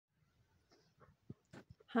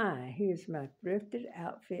Hi, here's my thrifted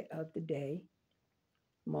outfit of the day,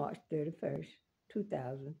 March 31st,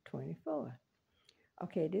 2024.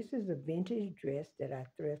 Okay, this is a vintage dress that I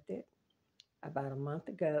thrifted about a month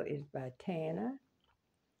ago. It's by Tana.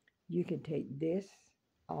 You can take this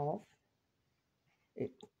off.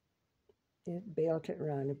 It is belted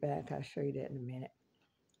around the back. I'll show you that in a minute.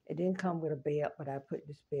 It didn't come with a belt, but I put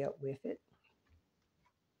this belt with it.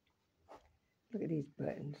 Look at these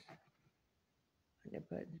buttons. The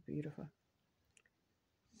buttons beautiful.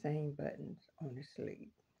 Same buttons on the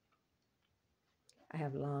sleeve. I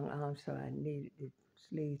have long arms, so I needed the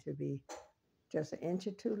sleeve to be just an inch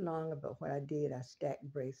or two longer, but what I did, I stacked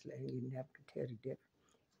bracelet and you never could tell the difference.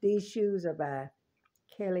 These shoes are by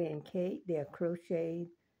Kelly and Kate. They're crocheted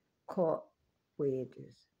cork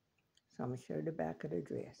wedges. So I'm going to show you the back of the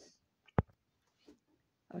dress.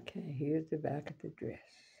 Okay, here's the back of the dress.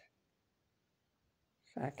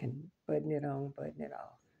 So I can button it on, button it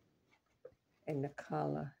off. And the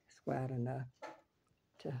collar is wide enough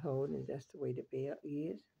to hold, and that's the way the belt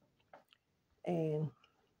is. And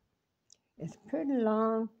it's pretty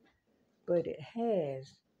long, but it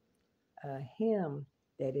has a hem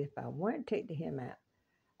that if I want to take the hem out,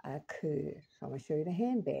 I could. So I'm going to show you the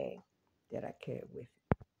handbag that I carried with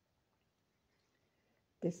it.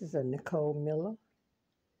 This is a Nicole Miller.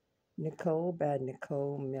 Nicole by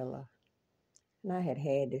Nicole Miller. And I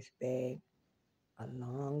had this bag a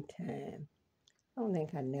long time. I don't think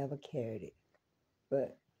I never carried it,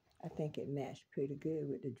 but I think it matched pretty good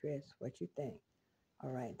with the dress. What you think? All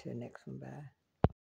right, until next one, bye.